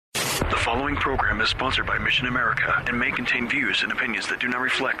following program is sponsored by Mission America and may contain views and opinions that do not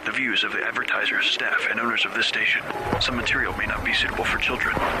reflect the views of the advertisers, staff, and owners of this station. Some material may not be suitable for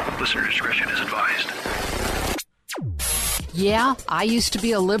children. Listener discretion is advised. Yeah, I used to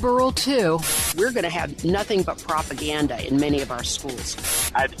be a liberal, too. We're going to have nothing but propaganda in many of our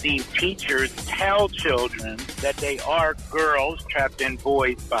schools. I've seen teachers tell children that they are girls trapped in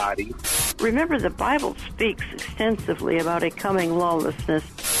boys' bodies. Remember, the Bible speaks extensively about a coming lawlessness.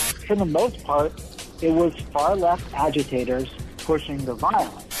 For the most part, it was far left agitators pushing the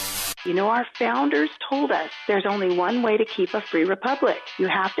violence. You know, our founders told us there's only one way to keep a free republic. You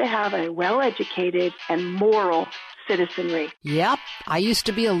have to have a well-educated and moral citizenry. Yep, I used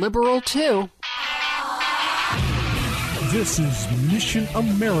to be a liberal, too. This is Mission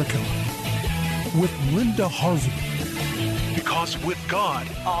America with Linda Harvey. Because with God,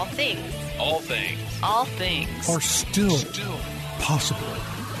 all things are still possible.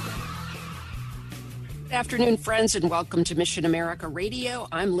 Good afternoon, friends, and welcome to Mission America Radio.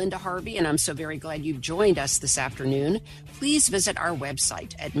 I'm Linda Harvey, and I'm so very glad you've joined us this afternoon. Please visit our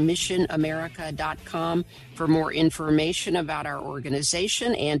website at missionamerica.com for more information about our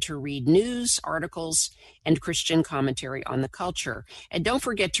organization and to read news, articles, and Christian commentary on the culture. And don't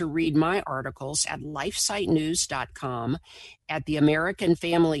forget to read my articles at lifesitenews.com, at the American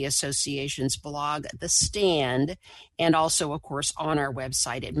Family Association's blog, The Stand, and also, of course, on our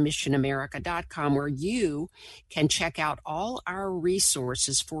website at missionamerica.com, where you can check out all our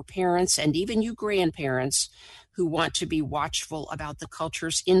resources for parents and even you grandparents who want to be watchful about the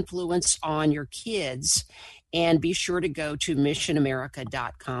culture's influence on your kids. And be sure to go to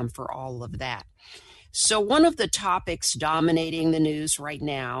missionamerica.com for all of that. So one of the topics dominating the news right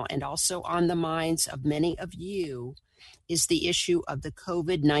now, and also on the minds of many of you, is the issue of the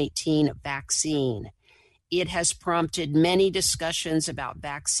COVID-19 vaccine. It has prompted many discussions about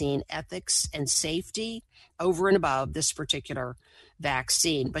vaccine ethics and safety over and above this particular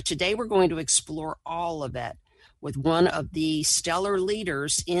vaccine. But today we're going to explore all of it with one of the stellar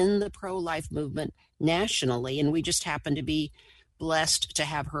leaders in the pro-life movement nationally, and we just happen to be blessed to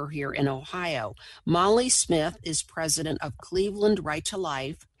have her here in Ohio. Molly Smith is president of Cleveland Right to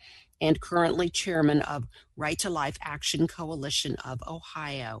Life and currently chairman of Right to Life Action Coalition of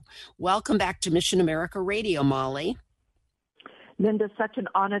Ohio. Welcome back to Mission America Radio, Molly. Linda, such an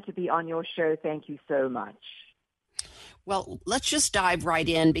honor to be on your show. Thank you so much. Well, let's just dive right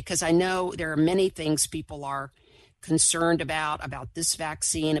in because I know there are many things people are concerned about this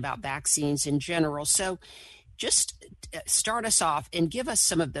vaccine, about vaccines in general. So just start us off and give us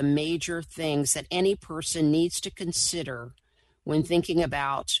some of the major things that any person needs to consider when thinking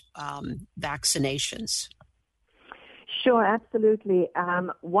about vaccinations. Sure, absolutely.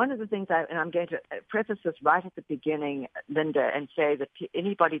 One of the things, and I'm going to preface this right at the beginning, Linda, and say that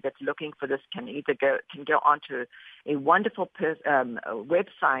anybody that's looking for this can go onto a wonderful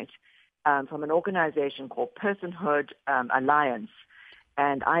website from an organization called Personhood Alliance.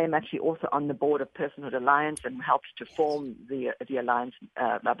 And I am actually also on the board of Personhood Alliance and helped to form the alliance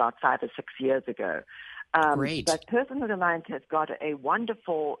about 5 or 6 years ago. Great. But Personhood Alliance has got a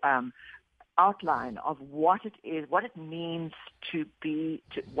wonderful outline of what it is, what it means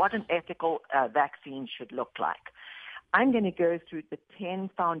what an ethical vaccine should look like. I'm going to go through the 10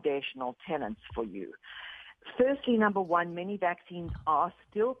 foundational tenets for you. Firstly, number one, many vaccines are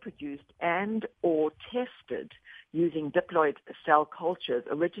still produced and or tested using diploid cell cultures,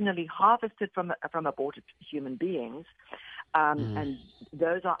 originally harvested from aborted human beings, and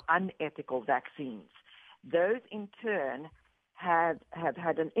those are unethical vaccines. Those, in turn, have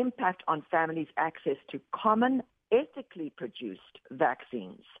had an impact on families' access to common, ethically produced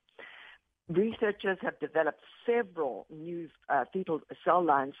vaccines. Researchers have developed several new fetal cell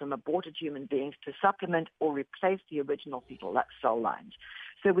lines from aborted human beings to supplement or replace the original fetal cell lines.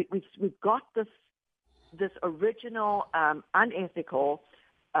 So we've got this original unethical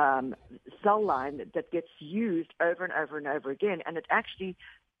cell line that gets used over and over and over again, and it actually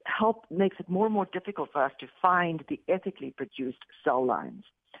makes it more and more difficult for us to find the ethically produced cell lines,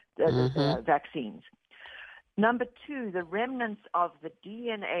 vaccines. Number two, the remnants of the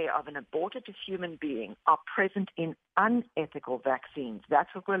DNA of an aborted human being are present in unethical vaccines. That's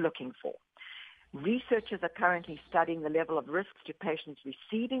what we're looking for. Researchers are currently studying the level of risks to patients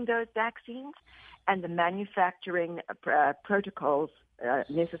receiving those vaccines and the manufacturing protocols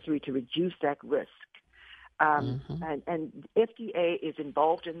necessary to reduce that risk. And FDA is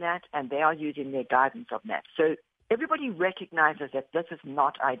involved in that, and they are using their guidance on that. So everybody recognizes that this is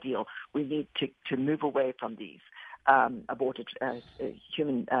not ideal. We need to move away from these aborted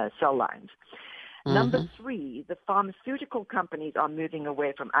human cell lines. Number three, the pharmaceutical companies are moving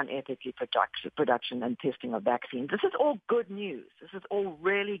away from unethically production and testing of vaccines. This is all good news. This is all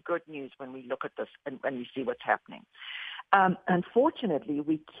really good news when we look at this and when we see what's happening. Unfortunately,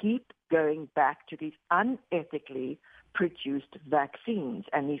 we keep going back to these unethically produced vaccines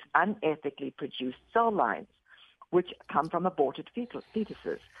and these unethically produced cell lines, which come from aborted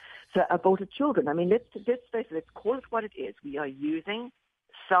fetuses. So aborted children. I mean, let's face it, let's call it what it is. We are using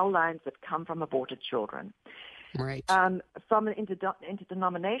cell lines that come from aborted children. Right. From an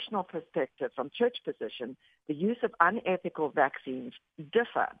interdenominational perspective, from church position, the use of unethical vaccines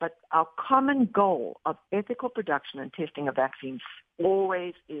differ, but our common goal of ethical production and testing of vaccines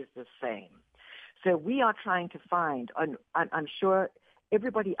always is the same. So we are trying to find, and I'm sure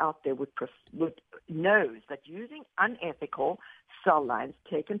everybody out there knows that using unethical cell lines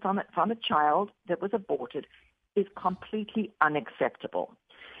taken from a child that was aborted is completely unacceptable.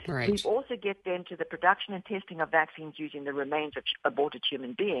 Right. We also get then to the production and testing of vaccines using the remains of aborted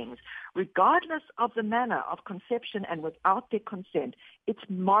human beings. Regardless of the manner of conception and without their consent, it's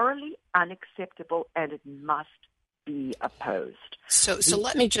morally unacceptable and it must be opposed. So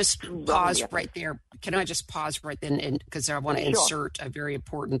let me just pause right there. Can I just pause right then? Because I want to insert a very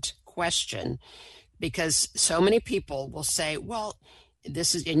important question, because so many people will say, well,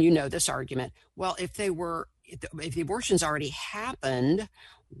 this is, and you know this argument, well, if the abortion's already happened,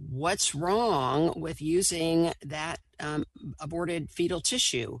 what's wrong with using that aborted fetal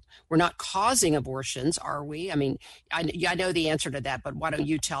tissue? We're not causing abortions, are we? I mean, I know the answer to that, but why don't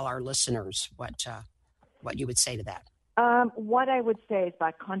you tell our listeners what you would say to that? What I would say is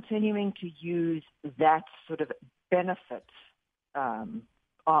by continuing to use that sort of benefit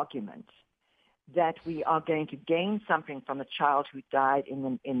argument that we are going to gain something from a child who died in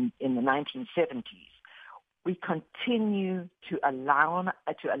the 1970s, we continue to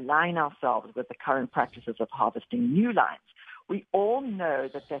align ourselves with the current practices of harvesting new lines. We all know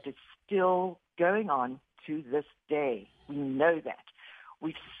that is still going on to this day. We know that.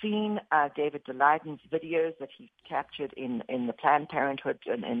 We've seen David Daleidens' videos that he captured in the Planned Parenthood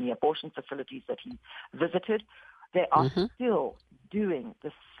and in the abortion facilities that he visited. They are still doing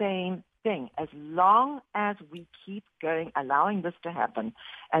the same thing. As long as we keep going, allowing this to happen,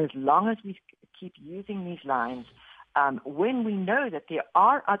 as long as we keep using these lines, when we know that there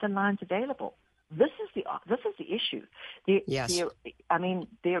are other lines available, this is the issue.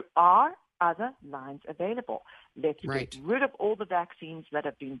 There are other lines available. Let's get rid of all the vaccines that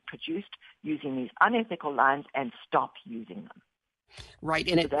have been produced using these unethical lines and stop using them. Right,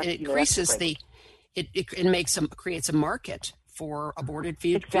 and it increases it creates a market for aborted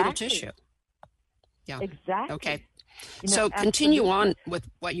fetal tissue. Yeah. Exactly. Okay. So continue on with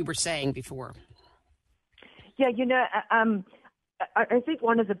what you were saying before. Yeah, I think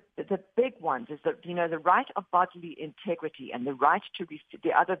one of the big ones is that, the right of bodily integrity and the right to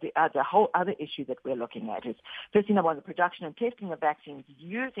the whole other issue that we're looking at is, first, the production and testing of vaccines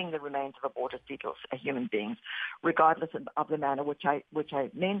using the remains of aborted fetal human beings, regardless of the manner which I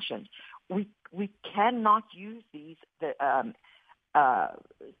mentioned. We cannot use these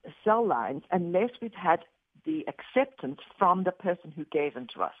cell lines unless we've had the acceptance from the person who gave them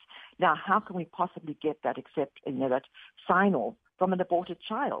to us. Now, how can we possibly get that that sign-off from an aborted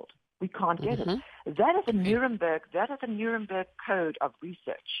child? We can't get it. That is a Nuremberg Code of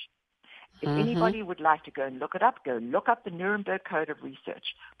Research. If anybody would like to go and look it up, go look up the Nuremberg Code of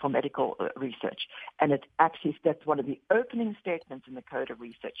Research for medical research. And that's one of the opening statements in the Code of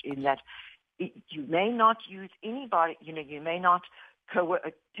Research, in that you may not use anybody, you may not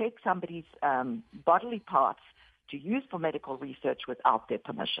take somebody's bodily parts to use for medical research without their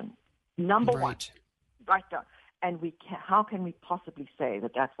permission. Number one, right down. And how can we possibly say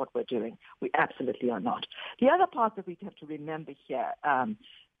that that's what we're doing? We absolutely are not. The other part that we have to remember here,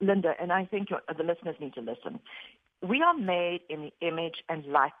 Linda, and I think the listeners need to listen, we are made in the image and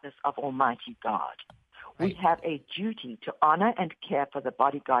likeness of Almighty God. We have a duty to honor and care for the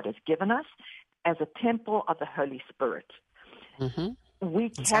body God has given us as a temple of the Holy Spirit. We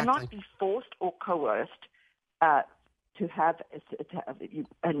cannot be forced or coerced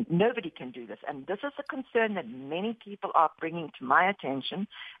and nobody can do this. And this is a concern that many people are bringing to my attention,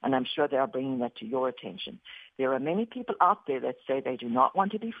 and I'm sure they are bringing that to your attention. There are many people out there that say they do not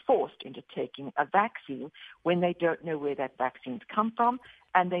want to be forced into taking a vaccine when they don't know where that vaccine's come from,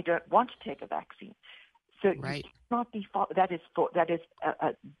 and they don't want to take a vaccine. So you cannot be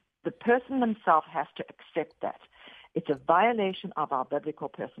the person themselves has to accept that. It's a violation of our biblical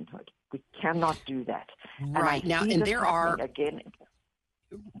personhood. We cannot do that. Right. Now, and there are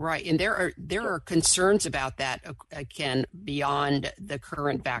concerns about that, again, beyond the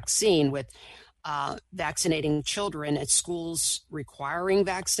current vaccine, with vaccinating children at schools requiring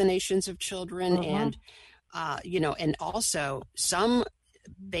vaccinations of children. And, and also some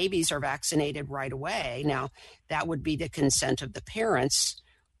babies are vaccinated right away. Now, that would be the consent of the parents.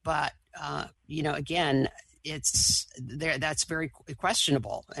 But, again, it's there. That's very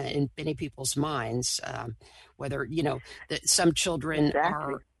questionable in many people's minds, whether, that some children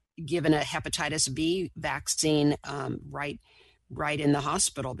are given a hepatitis B vaccine right in the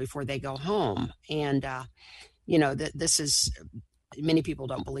hospital before they go home. And, this is, many people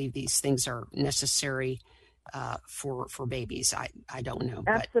don't believe these things are necessary for babies. I don't know.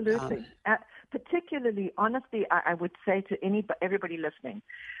 Absolutely. Particularly, honestly, I would say to everybody listening,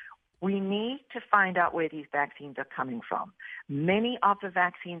 we need to find out where these vaccines are coming from. Many of the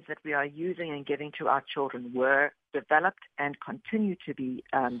vaccines that we are using and giving to our children were developed and continue to be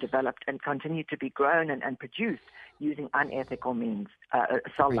developed and continue to be grown and produced using unethical means,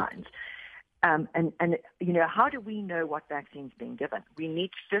 cell lines. And how do we know what vaccines being given? We need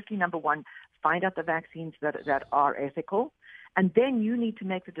to, firstly, number one, find out the vaccines that are ethical. And then you need to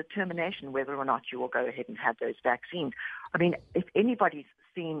make the determination whether or not you will go ahead and have those vaccines. I mean, if anybody's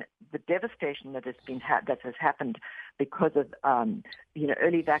seen the devastation that has happened because of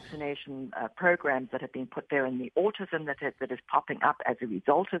early vaccination programs that have been put there, and the autism that is popping up as a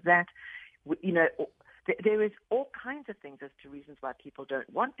result of that, there is all kinds of things as to reasons why people don't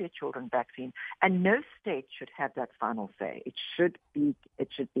want their children vaccinated, and no state should have that final say. It should be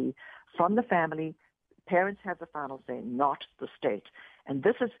from the family. Parents have the final say, not the state. And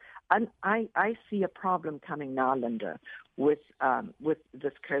this is, I see a problem coming now, Linda, with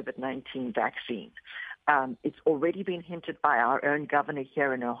this COVID-19 vaccine. It's already been hinted by our own governor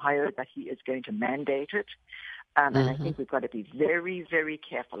here in Ohio that he is going to mandate it. And I think we've got to be very, very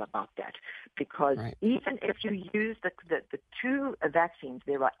careful about that, because even if you use the two vaccines,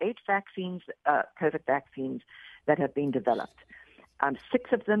 there are 8 vaccines, COVID vaccines, that have been developed.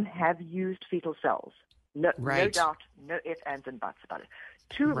 6 of them have used fetal cells. No doubt, no ifs, ands, and buts about it.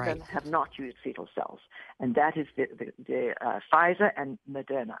 2 of them have not used fetal cells, and that is the Pfizer and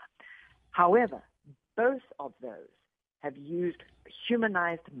Moderna. However, both of those have used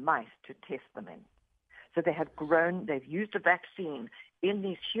humanized mice to test them in. So they've used a vaccine in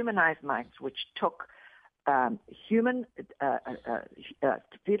these humanized mice, which took human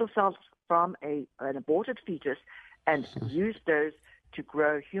fetal cells from an aborted fetus and used those to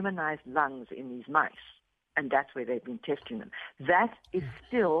grow humanized lungs in these mice. And that's where they've been testing them. That is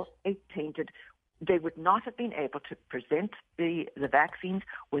still a tainted. They would not have been able to present the vaccines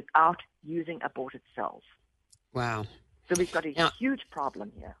without using aborted cells. Wow. So we've got a huge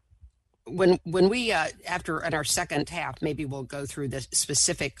problem here. When we after in our second half, maybe we'll go through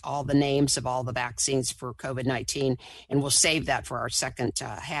all the names of all the vaccines for COVID-19, and we'll save that for our second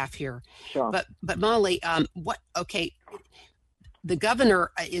half here. Sure. But Molly, the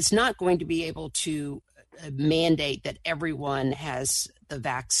governor is not going to be able to mandate that everyone has the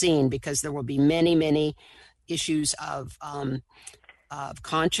vaccine, because there will be many, many issues of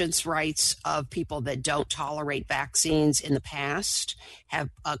conscience rights of people that don't tolerate vaccines in the past, have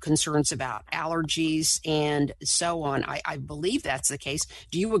concerns about allergies and so on. I believe that's the case.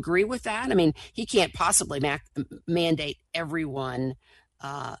 Do you agree with that? I mean, he can't possibly mandate everyone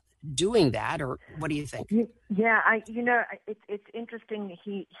doing that, or what do you think? Yeah, it's interesting.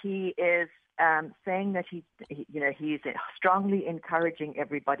 He is saying that he's strongly encouraging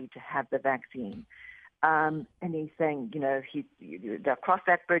everybody to have the vaccine. And he's saying, they'll cross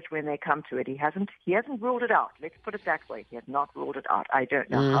that bridge when they come to it. He hasn't ruled it out. Let's put it that way. He has not ruled it out. I don't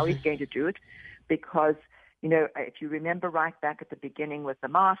know how he's going to do it, because, if you remember right back at the beginning with the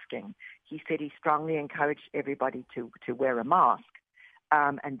masking, he said he strongly encouraged everybody to wear a mask.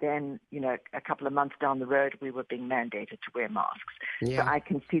 And then, a couple of months down the road, we were being mandated to wear masks. Yeah. So I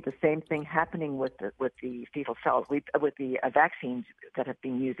can see the same thing happening with the fetal cells, with the vaccines that have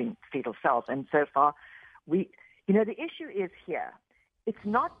been using fetal cells. And so far, the issue is here. It's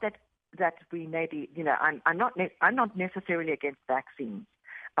not that we maybe, I'm not necessarily against vaccines,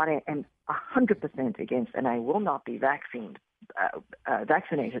 but I am 100% against, and I will not be vaccinated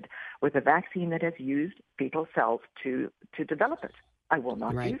with a vaccine that has used fetal cells to develop it. I will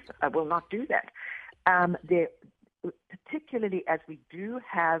not do that. Particularly as we do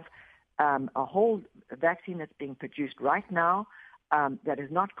have a whole vaccine that's being produced right now that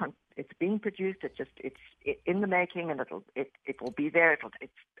is not. It's being produced. It's in the making, and it will be there.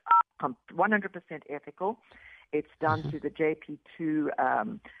 It's 100% ethical. It's done through the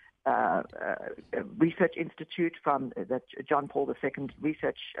JP2 Research Institute from the John Paul II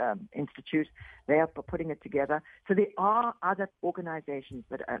Research Institute. They are putting it together. So there are other organizations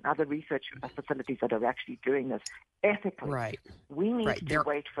and other research facilities that are actually doing this ethically. Right. We need to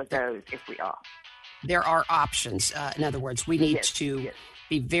wait for those if we are. There are options. In other words, we need to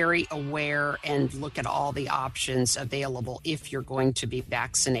be very aware and look at all the options available if you're going to be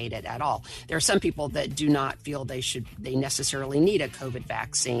vaccinated at all. There are some people that do not feel they necessarily need a COVID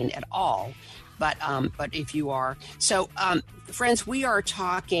vaccine at all. But if you are. So, friends, we are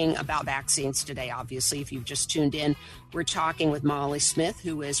talking about vaccines today, obviously. If you've just tuned in, we're talking with Molly Smith,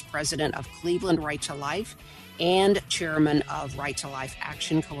 who is president of Cleveland Right to Life and chairman of Right to Life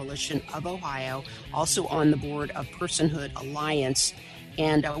Action Coalition of Ohio, also on the board of Personhood Alliance.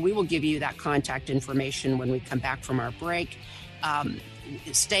 And we will give you that contact information when we come back from our break.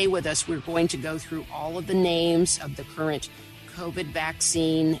 Stay with us. We're going to go through all of the names of the current COVID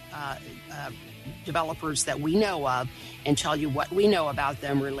vaccine developers that we know of and tell you what we know about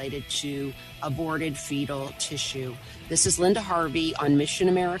them related to aborted fetal tissue. This is Linda Harvey on Mission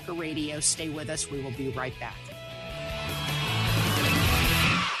America Radio. Stay with us. We will be right back.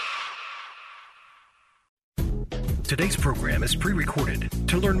 Today's program is pre-recorded.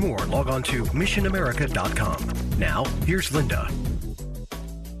 To learn more, log on to missionamerica.com. Now, here's Linda.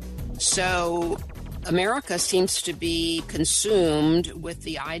 So, America seems to be consumed with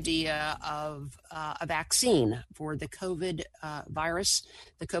the idea of a vaccine for the COVID virus,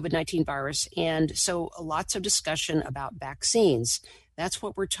 the COVID-19 virus. And so lots of discussion about vaccines. That's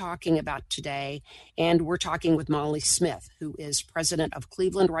what we're talking about today. And we're talking with Molly Smith, who is president of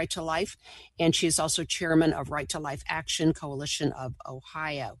Cleveland Right to Life. And she is also chairman of Right to Life Action Coalition of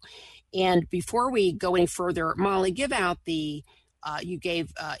Ohio. And before we go any further, Molly, give out you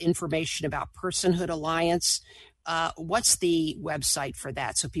gave information about Personhood Alliance. What's the website for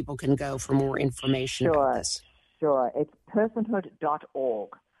that so people can go for more information about this? Sure. It's personhood.org.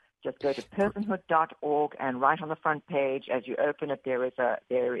 Just go to personhood.org, and right on the front page, as you open it, there is an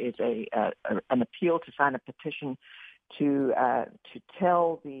appeal to sign a petition to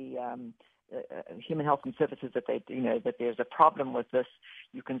tell the Human Health and Services that that there's a problem with this.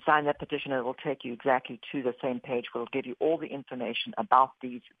 You can sign that petition, and it will take you exactly to the same page where it'll give you all the information about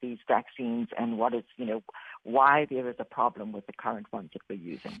these vaccines and why there is a problem with the current ones that we're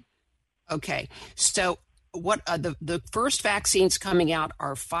using. Okay, so what the first vaccines coming out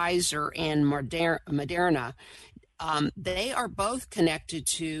are Pfizer and Moderna. They are both connected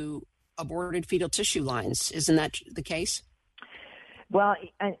to aborted fetal tissue lines. Isn't that the case? Well,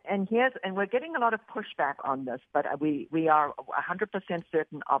 and we're getting a lot of pushback on this, but we are 100%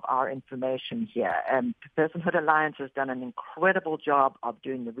 certain of our information here. Personhood Alliance has done an incredible job of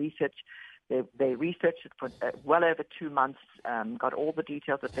doing the research. They researched it for well over 2 months, got all the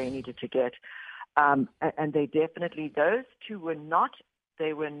details that they needed to get, and they definitely, those two were not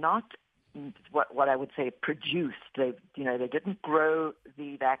what I would say produced. They didn't grow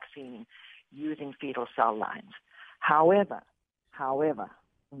the vaccine using fetal cell lines. However,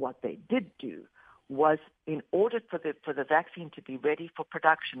 what they did do was, in order for the vaccine to be ready for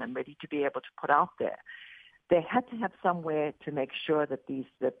production and ready to be able to put out there, they had to have somewhere to make sure that these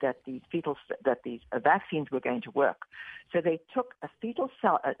vaccines were going to work. So they took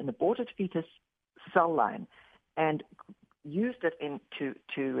an aborted fetus cell line, and used it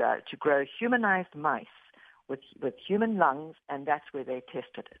to grow humanized mice with human lungs, and that's where they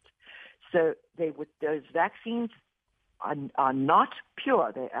tested it. So those vaccines are not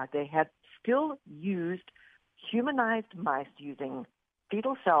pure. They had still used humanized mice using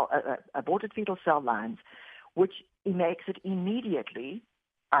aborted fetal cell lines, which makes it immediately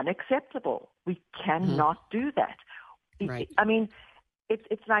unacceptable. We cannot do that. Right. I mean,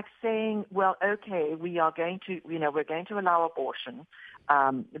 it's like saying, well, okay, we're going to allow abortion,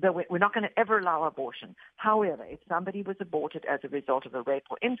 but we're not going to ever allow abortion. However, if somebody was aborted as a result of a rape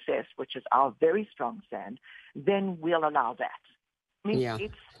or incest, which is our very strong stand, then we'll allow that. I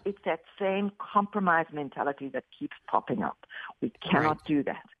mean, it's that same compromise mentality that keeps popping up. We cannot do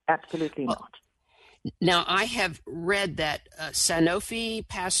that. Absolutely not. Now, I have read that Sanofi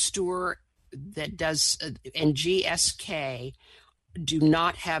Pasteur and GSK do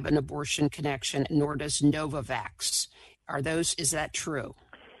not have an abortion connection, nor does Novavax. Is that true?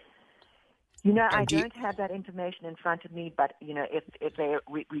 I don't have that information in front of me, but if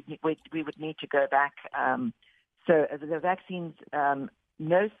we would need to go back. So the vaccines, I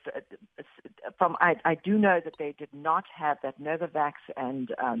do know that they did not have that. Novavax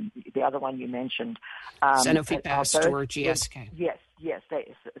and the other one you mentioned, Sanofi Pasteur, GSK. Yes,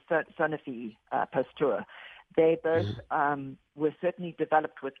 Sanofi Pasteur. They both were certainly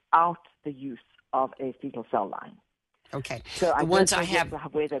developed without the use of a fetal cell line. Okay. So the ones I have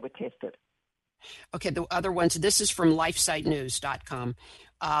where they were tested. Okay, the other ones, this is from lifesitenews.com.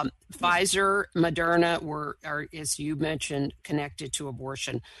 Pfizer, Moderna are, as you mentioned, connected to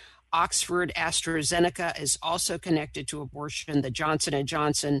abortion. Oxford AstraZeneca is also connected to abortion. The Johnson &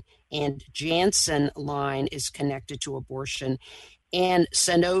 Johnson and Janssen line is connected to abortion. And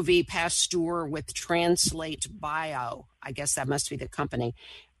Sanofi Pasteur with Translate Bio, I guess that must be the company,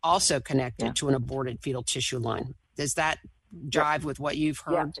 also connected to an aborted fetal tissue line. Does that jive with what you've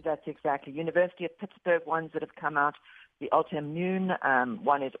heard? Yeah, that's exactly. University of Pittsburgh ones that have come out. The Altimmune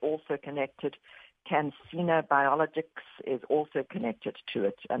one is also connected. CanSino Biologics is also connected to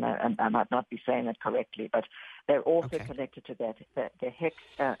it, and I might not be saying it correctly, but they're also connected to that. The HEC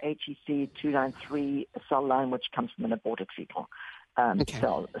HEC 293 cell line, which comes from an aborted fetal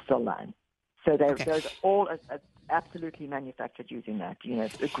cell line. So those all are absolutely manufactured using that.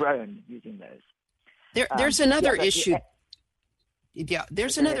 Grown using those. There's another issue. Yeah,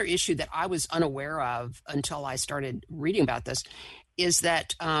 there's another issue that I was unaware of until I started reading about this, is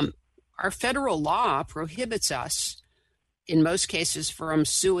that our federal law prohibits us, in most cases, from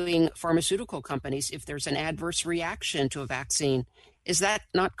suing pharmaceutical companies if there's an adverse reaction to a vaccine. Is that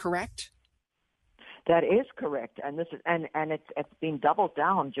not correct? That is correct, and this is and it's been doubled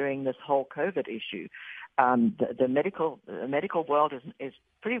down during this whole COVID issue. The medical world is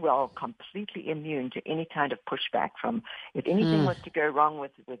pretty well completely immune to any kind of pushback from, if anything was to go wrong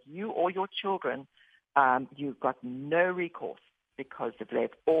with you or your children, you've got no recourse, because they've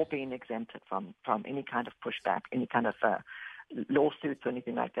all been exempted from any kind of pushback, any kind of lawsuits or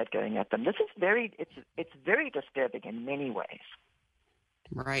anything like that going at them. This is it's very disturbing in many ways.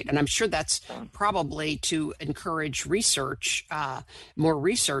 Right, and I'm sure that's probably to encourage research, more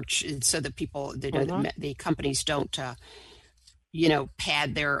research, so that people, the companies don't,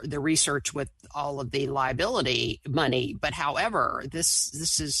 pad their research with all of the liability money. But however, this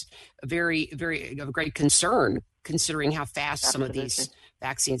is a very, very of great concern, considering how fast some of these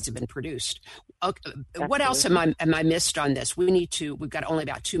vaccines have been produced. Okay, what else am I missed on this? We've got only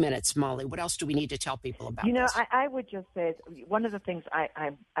about 2 minutes, Molly. What else do we need to tell people about this? I would just say one of the things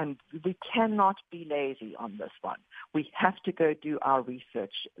we cannot be lazy on this one. We have to go do our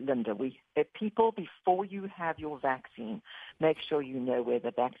research, Linda. People, before you have your vaccine, make sure you know where the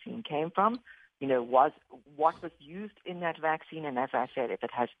vaccine came from. What was used in that vaccine, and as I said, if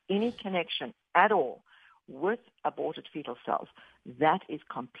it has any connection at all with aborted fetal cells, that is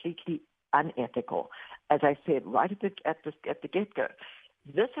completely unethical. As I said right at the get-go,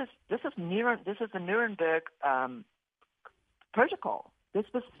 this is the Nuremberg protocol. This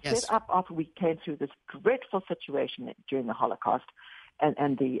was set up after we came through this dreadful situation during the Holocaust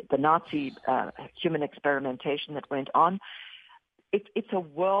and the Nazi human experimentation that went on. It's a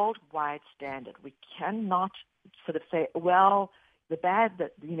worldwide standard. We cannot sort of say, well,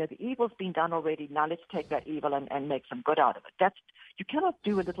 the evil's been done already. Now let's take that evil and make some good out of it. You cannot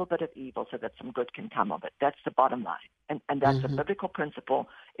do a little bit of evil so that some good can come of it. That's the bottom line, and that's a biblical principle.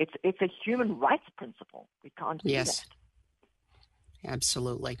 It's a human rights principle. We can't do that.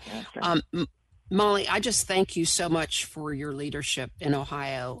 Absolutely. Molly, I just thank you so much for your leadership in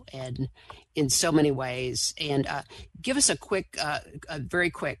Ohio and in so many ways. And give us a very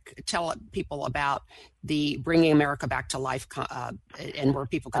quick, tell people about the Bringing America Back to Life and where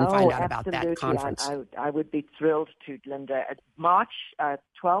people can find out about that conference. I would be thrilled to, Linda. March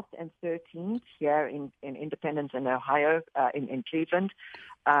 12th and 13th here in Independence in Ohio, in Cleveland,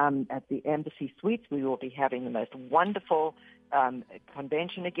 at the Embassy Suites. We will be having the most wonderful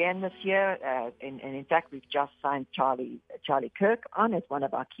convention again this year, and in fact we've just signed Charlie Kirk on as one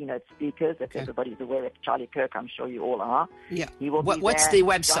of our keynote speakers. If everybody's aware of Charlie Kirk, I'm sure you all are. Yeah. What's the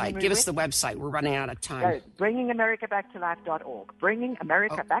website? Give us the website. We're running out of time. BringingAmericaBackToLife.org.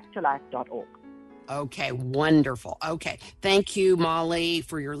 BringingAmericaBackToLife.org. Okay, wonderful. Okay, thank you, Molly,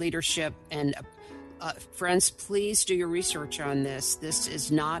 for your leadership. And friends, please do your research on this. This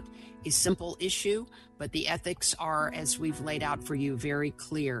is not a simple issue, but the ethics are, as we've laid out for you, very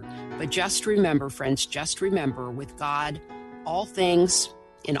clear. But just remember, friends, with God, all things,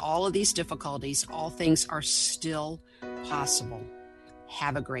 in all of these difficulties, all things are still possible.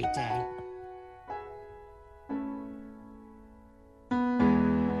 Have a great day.